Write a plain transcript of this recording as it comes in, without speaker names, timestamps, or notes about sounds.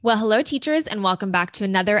Well, hello, teachers, and welcome back to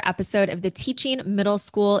another episode of the Teaching Middle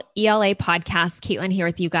School ELA podcast. Caitlin here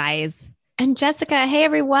with you guys. And Jessica, hey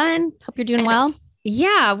everyone. Hope you're doing And well.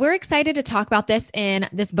 yeah, we're excited to talk about this in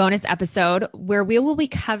this bonus episode where we will be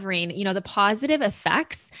covering, the positive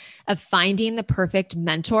effects of finding the perfect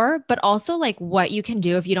mentor, but also like what you can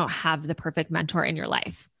do if you don't have the perfect mentor in your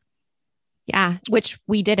life. Yeah, which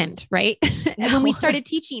we didn't, right? And when we No. started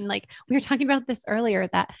teaching, like we were talking about this earlier,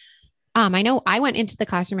 that I know I went into the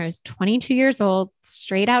classroom. I was 22 years old,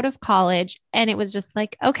 straight out of college, and it was just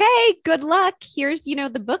like, okay, good luck. Here's,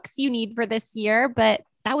 the books you need for this year, but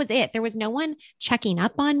that was it. There was no one checking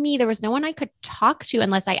up on me. There was no one I could talk to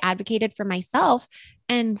unless I advocated for myself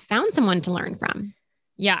and found someone to learn from.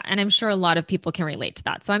 Yeah, and I'm sure a lot of people can relate to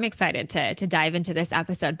that. So I'm excited to dive into this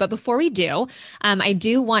episode. But before we do, I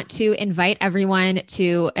do want to invite everyone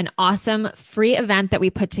to an awesome free event that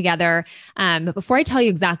we put together. But before I tell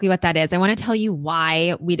you exactly what that is, I want to tell you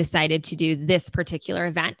why we decided to do this particular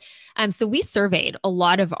event. So we surveyed a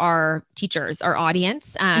lot of our teachers, our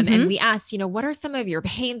audience, and we asked, what are some of your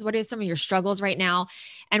pains? What are some of your struggles right now?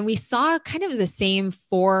 And we saw kind of the same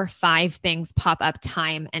 4 or 5 things pop up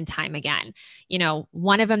time and time again.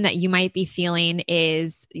 One of them that you might be feeling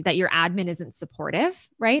is that your admin isn't supportive,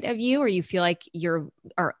 right, of you, or you feel like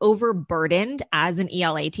are overburdened as an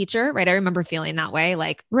ELA teacher, right? I remember feeling that way,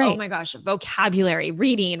 like, Right. oh my gosh, vocabulary,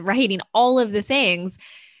 reading, writing, all of the things.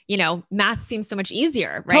 Math seems so much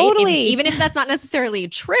easier, right? Totally. Even if that's not necessarily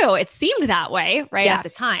true, it seemed that way, right, at the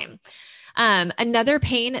time. Another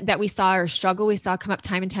pain that we saw or struggle we saw come up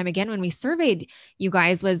time and time again when we surveyed you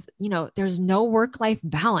guys was, there's no work-life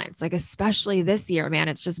balance, like especially this year, man,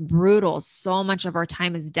 it's just brutal. So much of our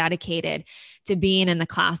time is dedicated to being in the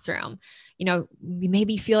classroom. We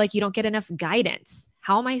maybe feel like you don't get enough guidance.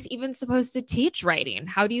 How am I even supposed to teach writing?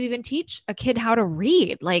 How do you even teach a kid how to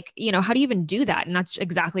read? Like, how do you even do that? And that's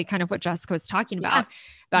exactly kind of what Jessica was talking about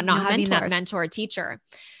not having that mentor teacher.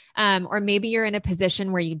 Or maybe you're in a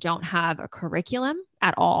position where you don't have a curriculum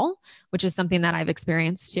at all, which is something that I've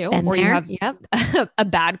experienced too. Or you have a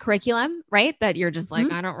bad curriculum, right? That you're just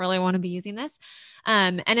like, I don't really want to be using this.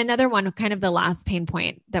 And another one, kind of the last pain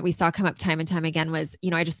point that we saw come up time and time again was,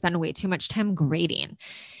 I just spend way too much time grading.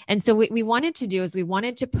 And so what we wanted to do is we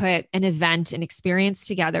wanted to put an event, an experience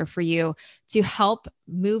together for you to help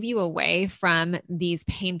move you away from these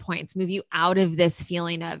pain points, move you out of this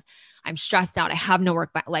feeling of, I'm stressed out, I have no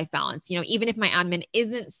work-life balance. Even if my admin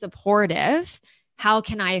isn't supportive, how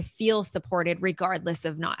can I feel supported regardless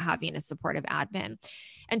of not having a supportive admin?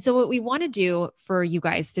 And so what we want to do for you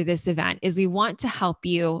guys through this event is we want to help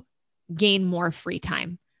you gain more free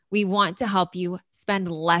time. We want to help you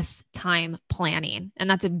spend less time planning. And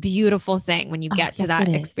that's a beautiful thing when you get to that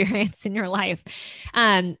experience in your life.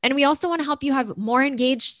 And we also want to help you have more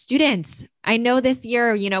engaged students. I know this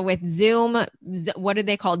year, with Zoom, what are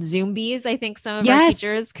they called? Zoombies, I think some of our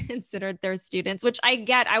teachers considered their students, which I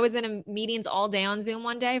get. I was in meetings all day on Zoom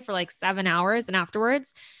one day for like 7 hours. And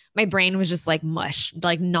afterwards, my brain was just like mush,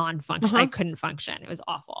 like non-function. I couldn't function. It was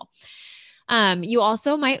awful. You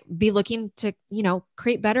also might be looking to,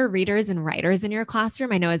 create better readers and writers in your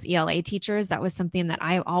classroom. I know as ELA teachers, that was something that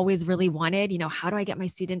I always really wanted. How do I get my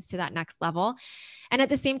students to that next level? And at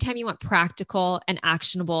the same time, you want practical and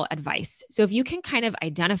actionable advice. So if you can kind of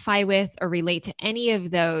identify with or relate to any of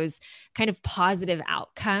those kind of positive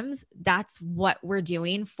outcomes, that's what we're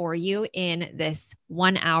doing for you in this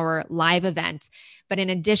 1-hour live event. But in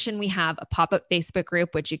addition, we have a pop-up Facebook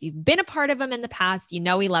group, which if you've been a part of them in the past,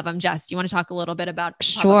 we love them. Jess, do you want to talk a little bit about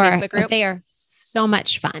pop-up Facebook group? They are so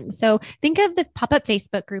much fun. So think of the pop-up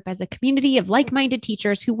Facebook group as a community of like-minded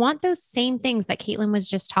teachers who want those same things that Caitlin was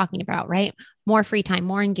just talking about, right? More free time,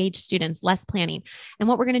 more engaged students, less planning. And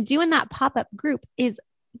what we're going to do in that pop-up group is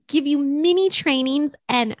give you mini trainings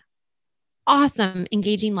and awesome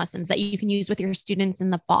engaging lessons that you can use with your students in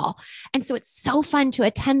the fall. And so it's so fun to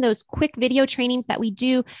attend those quick video trainings that we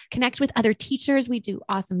do, connect with other teachers. We do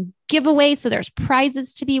awesome giveaways. So there's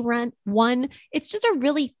prizes to be won. It's just a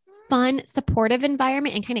really fun, supportive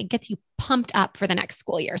environment and kind of gets you pumped up for the next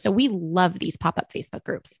school year. So we love these pop-up Facebook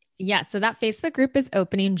groups. Yeah. So that Facebook group is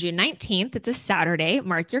opening June 19th. It's a Saturday.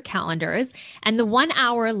 Mark your calendars. And the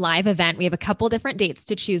 1-hour live event, we have a couple different dates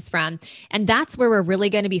to choose from. And that's where we're really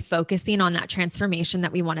going to be focusing on that transformation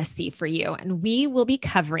that we want to see for you. And we will be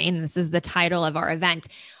covering, this is the title of our event,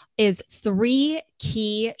 is 3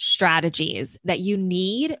 key strategies that you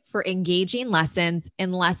need for engaging lessons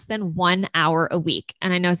in less than 1 hour a week.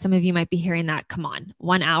 And I know some of you might be hearing that, come on,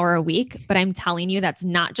 1 hour a week, but I'm telling you, that's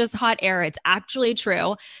not just hot air. It's actually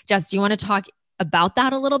true. Jess, do you want to talk about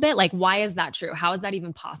that a little bit? Like, why is that true? How is that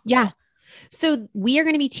even possible? Yeah. So we are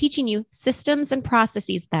going to be teaching you systems and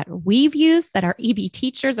processes that we've used, that our EB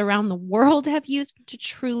teachers around the world have used to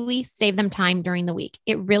truly save them time during the week.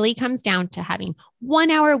 It really comes down to having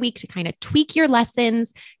 1 hour a week to kind of tweak your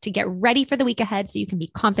lessons, to get ready for the week ahead so you can be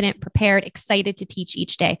confident, prepared, excited to teach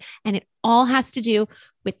each day. And it all has to do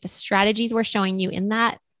with the strategies we're showing you in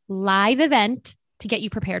that live event to get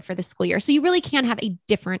you prepared for the school year. So you really can have a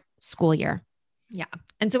different school year. Yeah.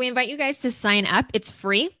 And so we invite you guys to sign up. It's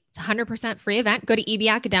free. It's a 100% free event. Go to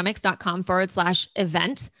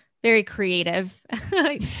ebacademics.com/event. Very creative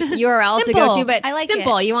URL to go to, but I like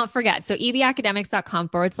simple. it. You won't forget. So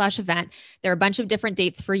ebacademics.com/event. There are a bunch of different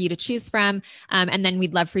dates for you to choose from. And then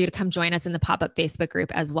we'd love for you to come join us in the pop-up Facebook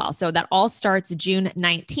group as well. So that all starts June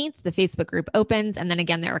 19th. The Facebook group opens. And then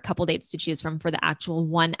again, there are a couple dates to choose from for the actual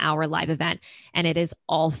 1 hour live event. And it is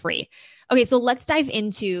all free. Okay, so let's dive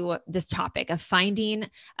into this topic of finding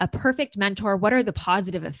a perfect mentor. What are the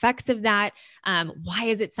positive effects of that? Why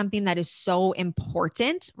is it something that is so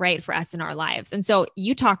important, right, for us in our lives? And so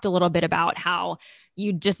you talked a little bit about how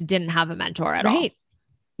you just didn't have a mentor at all. Right.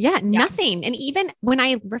 Yeah, nothing. And even when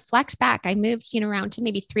I reflect back, I moved, around to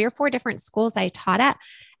maybe 3 or 4 different schools I taught at.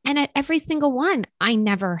 And at every single one, I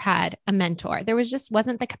never had a mentor. There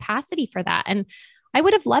wasn't the capacity for that. And I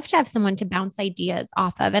would have loved to have someone to bounce ideas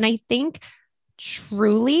off of. And I think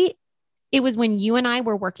truly it was when you and I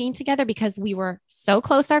were working together, because we were so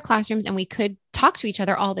close to our classrooms and we could talk to each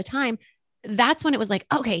other all the time. That's when it was like,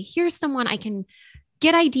 okay, here's someone I can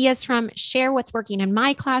get ideas from, share what's working in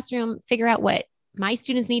my classroom, figure out what my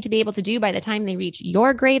students need to be able to do by the time they reach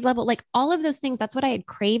your grade level, like all of those things. That's what I had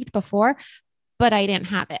craved before, but I didn't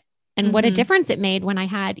have it. And what a difference it made when I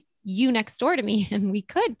had you next door to me and we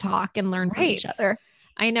could talk and learn from each other.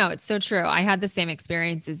 I know, it's so true. I had the same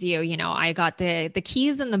experience as you. I got the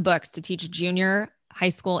keys and the books to teach junior high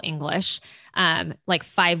school English, like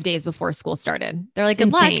 5 days before school started. They're like,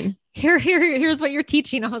 good luck. Here's what you're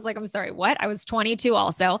teaching. I was like, I'm sorry, what? I was 22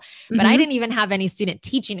 also, but I didn't even have any student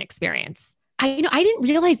teaching experience. I didn't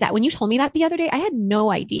realize that when you told me that the other day. I had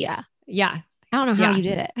no idea. Yeah. I don't know how you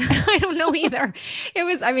did it. I don't know either.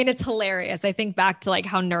 It's hilarious. I think back to like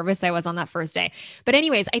how nervous I was on that first day. But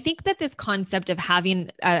anyways, I think that this concept of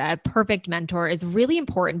having a perfect mentor is really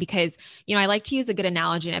important because, I like to use a good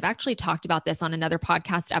analogy. And I've actually talked about this on another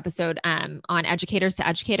podcast episode on Educators to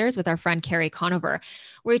Educators with our friend Carrie Conover,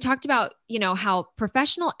 where we talked about, how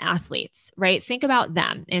professional athletes, right? Think about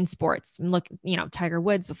them in sports. Look, Tiger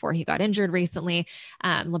Woods before he got injured recently,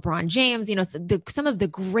 LeBron James, some of the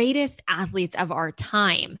greatest athletes of our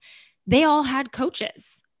time, they all had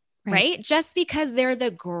coaches, right? Just because they're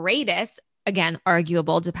the greatest, again,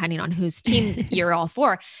 arguable depending on whose team you're all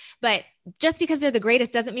for, but just because they're the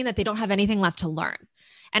greatest doesn't mean that they don't have anything left to learn.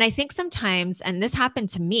 And I think sometimes, and this happened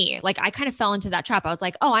to me, like I kind of fell into that trap. I was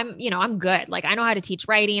like, oh, I'm good. Like I know how to teach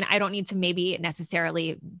writing. I don't need to maybe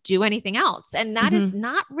necessarily do anything else. And that is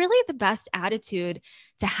not really the best attitude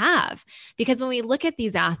to have, because when we look at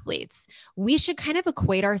these athletes, we should kind of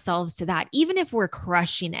equate ourselves to that. Even if we're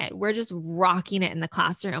crushing it, we're just rocking it in the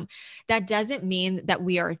classroom. That doesn't mean that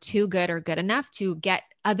we are too good or good enough to get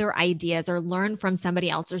other ideas or learn from somebody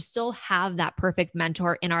else or still have that perfect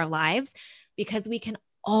mentor in our lives, because we can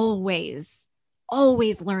always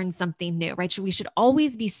learn something new, right? We should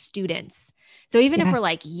always be students. So even if we're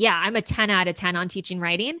like, yeah, I'm a 10 out of 10 on teaching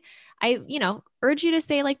writing, I, urge you to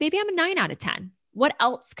say like, maybe I'm a 9 out of 10. What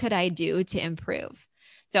else could I do to improve?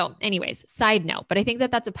 So anyways, side note, but I think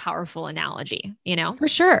that that's a powerful analogy, For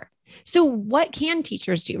sure. So what can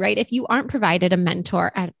teachers do, right? If you aren't provided a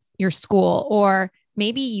mentor at your school, or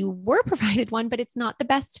maybe you were provided one, but it's not the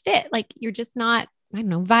best fit, like you're just not,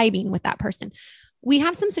 vibing with that person. We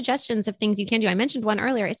have some suggestions of things you can do. I mentioned one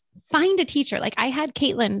earlier. It's find a teacher. Like I had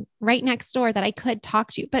Caitlin right next door that I could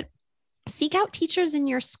talk to, but seek out teachers in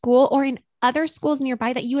your school or in other schools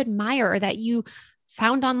nearby that you admire or that you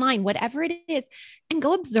found online, whatever it is, and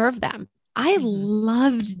go observe them. I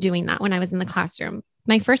loved doing that when I was in the classroom.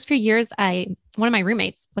 My first few years, one of my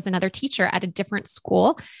roommates was another teacher at a different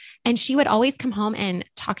school, and she would always come home and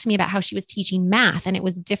talk to me about how she was teaching math. And it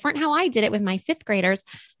was different how I did it with my 5th graders.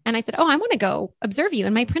 And I said, oh, I want to go observe you.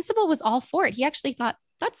 And my principal was all for it. He actually thought,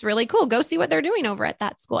 that's really cool. Go see what they're doing over at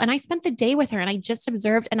that school. And I spent the day with her and I just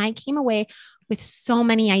observed, and I came away with so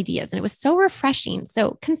many ideas, and it was so refreshing.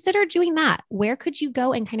 So consider doing that. Where could you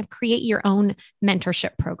go and kind of create your own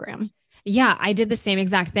mentorship program? Yeah, I did the same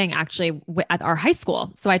exact thing actually at our high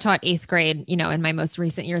school. So I taught eighth grade, in my most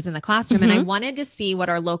recent years in the classroom. And I Mm-hmm. wanted to see what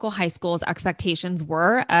our local high school's expectations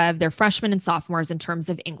were of their freshmen and sophomores in terms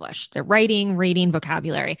of English, their writing, reading,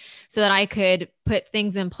 vocabulary, so that I could put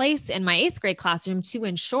things in place in my eighth grade classroom to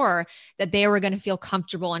ensure that they were going to feel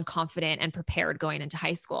comfortable and confident and prepared going into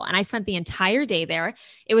high school. And I spent the entire day there.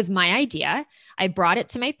 It was my idea. I brought it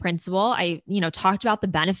to my principal. I, talked about the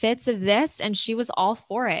benefits of this, and she was all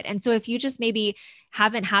for it. And so if you just maybe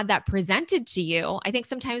haven't had that presented to you, I think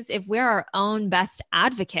sometimes if we're our own best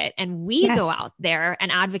advocate and we go Yes. out there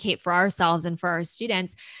and advocate for ourselves and for our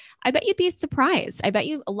students, I bet you'd be surprised. I bet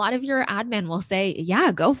you a lot of your admin will say,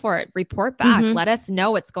 yeah, go for it. Report back. Mm-hmm. Let us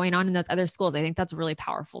know what's going on in those other schools. I think that's a really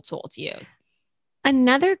powerful tool to use.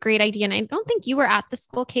 Another great idea, and I don't think you were at the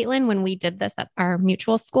school, Caitlin, when we did this at our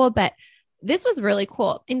mutual school, but this was really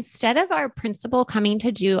cool. Instead of our principal coming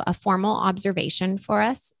to do a formal observation for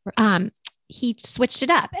us, he switched it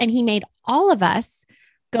up and he made all of us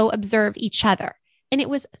go observe each other. And it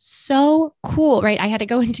was so cool, right? I had to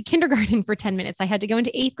go into kindergarten for 10 minutes. I had to go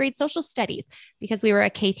into eighth grade social studies because we were a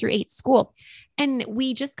K-8 school. And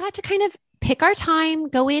we just got to kind of pick our time,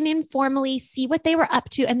 go in informally, see what they were up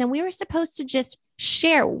to. And then we were supposed to just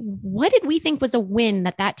share what did we think was a win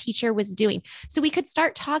that teacher was doing. So we could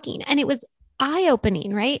start talking, and it was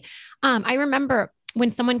eye-opening, right? I remember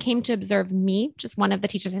when someone came to observe me, just one of the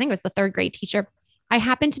teachers, I think it was the third grade teacher, I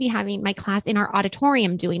happened to be having my class in our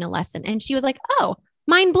auditorium doing a lesson. And she was like, oh,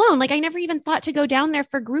 mind blown. Like I never even thought to go down there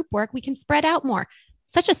for group work. We can spread out more.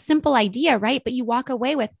 Such a simple idea, right? But you walk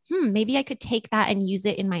away with, maybe I could take that and use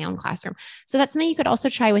it in my own classroom. So that's something you could also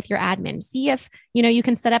try with your admin. See if, you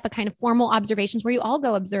can set up a kind of formal observations where you all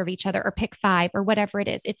go observe each other or pick 5 or whatever it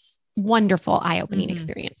is. It's wonderful, eye-opening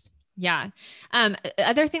experience. Yeah.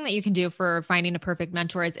 Other thing that you can do for finding a perfect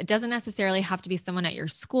mentor is it doesn't necessarily have to be someone at your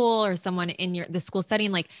school or someone in the school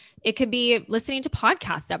setting. Like it could be listening to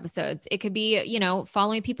podcast episodes. It could be,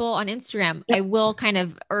 following people on Instagram. Yep. I will kind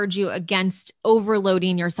of urge you against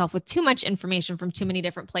overloading yourself with too much information from too many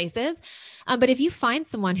different places. But if you find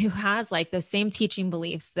someone who has like the same teaching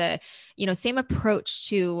beliefs, the, same approach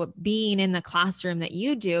to being in the classroom that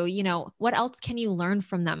you do, what else can you learn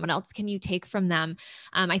from them? What else can you take from them?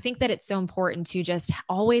 I think that it's so important to just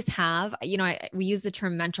always have, we use the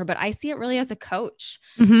term mentor, but I see it really as a coach,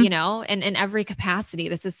 and in every capacity.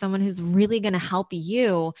 This is someone who's really going to help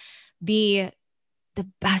you be the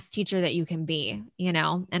best teacher that you can be,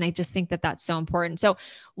 and I just think that that's so important. So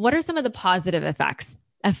what are some of the positive effects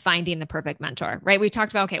of finding the perfect mentor, right? We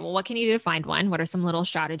talked about, okay, well, what can you do to find one? What are some little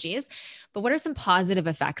strategies, but what are some positive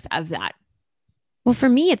effects of that? Well, for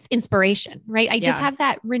me, it's inspiration, right? I just have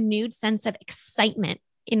that renewed sense of excitement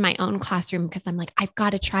in my own classroom because I'm like, I've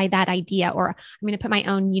got to try that idea, or I'm going to put my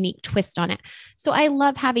own unique twist on it. So I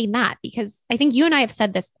love having that because I think you and I have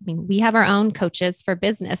said this. I mean, we have our own coaches for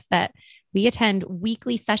business that we attend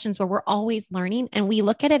weekly sessions where we're always learning. And we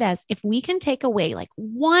look at it as if we can take away like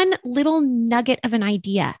one little nugget of an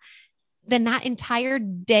idea, then that entire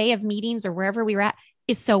day of meetings or wherever we were at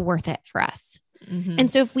is so worth it for us. Mm-hmm. And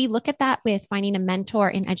so if we look at that with finding a mentor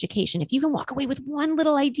in education, if you can walk away with one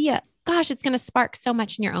little idea, gosh, it's going to spark so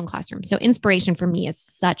much in your own classroom. So inspiration for me is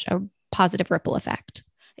such a positive ripple effect.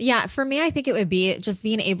 Yeah. For me, I think it would be just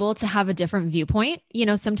being able to have a different viewpoint.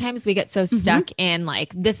 Sometimes we get so stuck in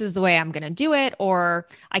like, this is the way I'm going to do it, or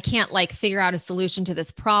I can't like figure out a solution to this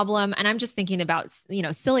problem. And I'm just thinking about,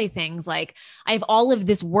 silly things like I have all of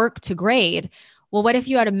this work to grade. Well, what if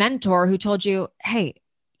you had a mentor who told you, hey,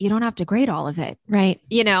 you don't have to grade all of it. Right.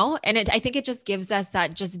 And I think it just gives us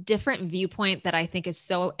that just different viewpoint that I think is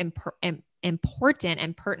so important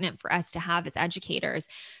and pertinent for us to have as educators,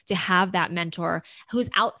 to have that mentor who's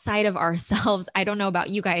outside of ourselves. I don't know about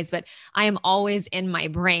you guys, but I am always in my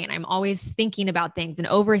brain. I'm always thinking about things and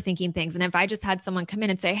overthinking things. And if I just had someone come in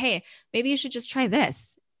and say, hey, maybe you should just try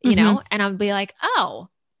this, and I'll be like, oh,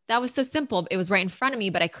 that was so simple. It was right in front of me,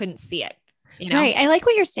 but I couldn't see it. Right. I like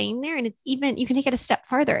what you're saying there. And it's even, you can take it a step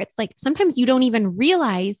farther. It's like, sometimes you don't even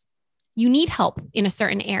realize you need help in a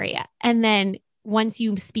certain area. And then once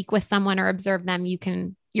you speak with someone or observe them,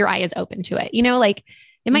 your eye is open to it. Like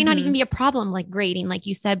it might not even be a problem like grading, like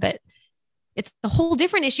you said, but it's a whole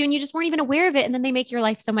different issue and you just weren't even aware of it. And then they make your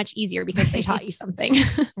life so much easier because they taught you something.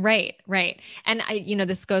 Right. And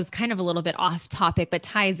this goes kind of a little bit off topic, but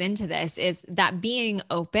ties into this is that being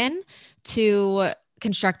open to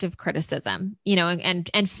constructive criticism,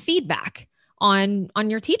 and feedback on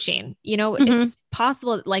your teaching. It's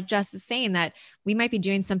possible, like Jess is saying, that we might be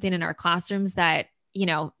doing something in our classrooms that,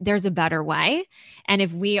 there's a better way. And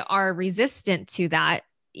if we are resistant to that,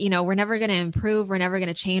 we're never going to improve. We're never going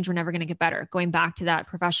to change. We're never going to get better. Going back to that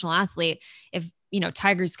professional athlete, if,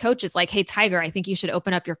 Tiger's coach is like, hey, Tiger, I think you should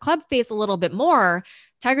open up your club face a little bit more.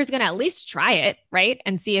 Tiger's going to at least try it, right?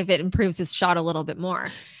 And see if it improves his shot a little bit more.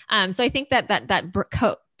 So I think that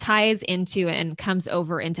ties into and comes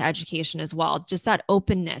over into education as well. Just that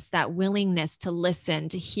openness, that willingness to listen,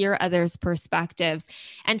 to hear others' perspectives,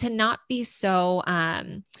 and to not be so,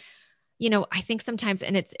 I think sometimes,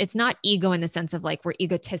 and it's not ego in the sense of like we're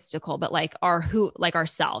egotistical, but like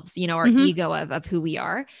ourselves, our ego of who we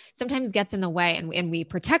are sometimes gets in the way, and we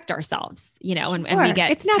protect ourselves, and we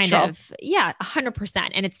get it's natural.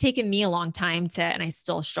 100%. And it's taken me a long time and I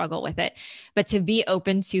still struggle with it, but to be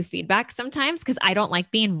open to feedback sometimes, because I don't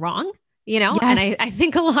like being wrong, Yes. and I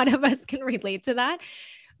think a lot of us can relate to that.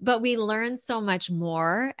 But we learn so much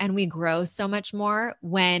more and we grow so much more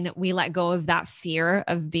when we let go of that fear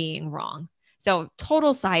of being wrong. So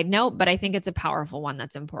total side note, but I think it's a powerful one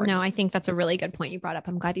that's important. No, I think that's a really good point you brought up.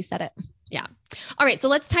 I'm glad you said it. Yeah. All right. So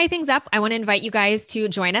let's tie things up. I want to invite you guys to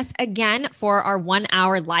join us again for our 1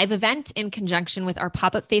 hour live event in conjunction with our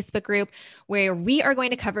pop-up Facebook group, where we are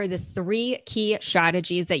going to cover the 3 key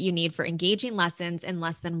strategies that you need for engaging lessons in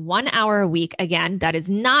less than 1 hour a week. Again, that is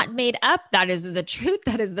not made up. That is the truth.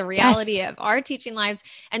 That is the reality of our teaching lives.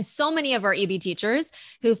 And so many of our EB teachers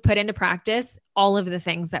who've put into practice all of the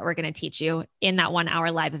things that we're going to teach you in that 1 hour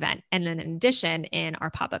live event. And then in addition, in our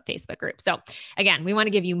pop-up Facebook group. So again, we want to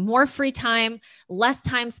give you more free time, less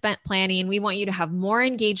time spent planning. We want you to have more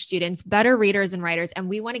engaged students, better readers and writers. And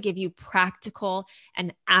we want to give you practical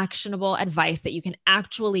and actionable advice that you can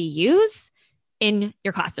actually use in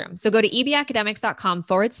your classroom. So go to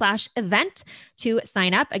ebacademics.com/event to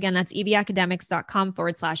sign up. Again, that's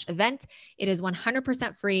ebacademics.com/event. It is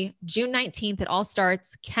 100% free. June 19th, it all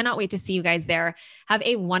starts. Cannot wait to see you guys there. Have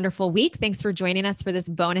a wonderful week. Thanks for joining us for this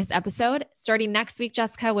bonus episode. Starting next week,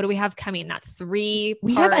 Jessica, what do we have coming? We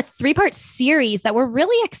have a 3-part series that we're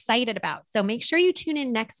really excited about. So make sure you tune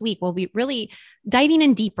in next week. We'll be really diving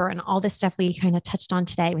in deeper on all the stuff we kind of touched on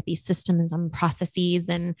today with these systems and processes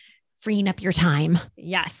and freeing up your time.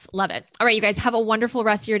 Yes. Love it. All right, you guys have a wonderful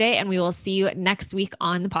rest of your day, and we will see you next week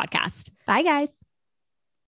on the podcast. Bye, guys.